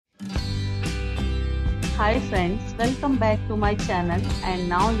Hi friends, welcome back to my channel and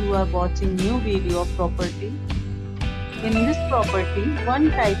now you are watching new video of property. In this property, one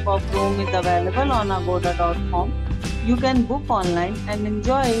type of room is available on agoda.com. You can book online and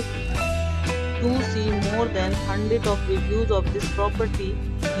enjoy it. To see more than 100 of reviews of this property,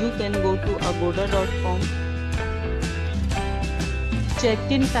 you can go to agoda.com.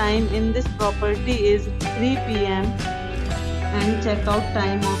 Check-in time in this property is 3 p.m. and check-out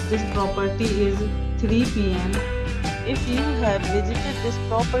time of this property is 3 p.m. If you have visited this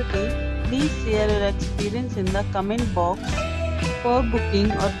property, please share your experience in the comment box. For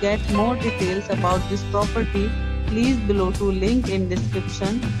booking or get more details about this property, please below to link in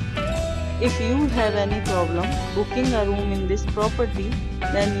description. If you have any problem booking a room in this property,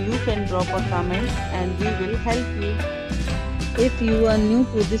 then you can drop a comment and we will help you. If you are new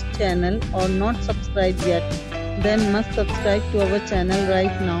to this channel or not subscribed yet, then must subscribe to our channel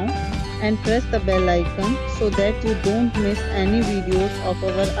right now and press the bell icon so that you don't miss any videos of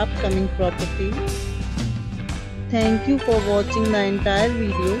our upcoming property. Thank you for watching the entire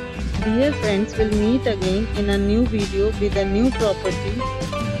video. Dear friends, we'll meet again in a new video with a new property.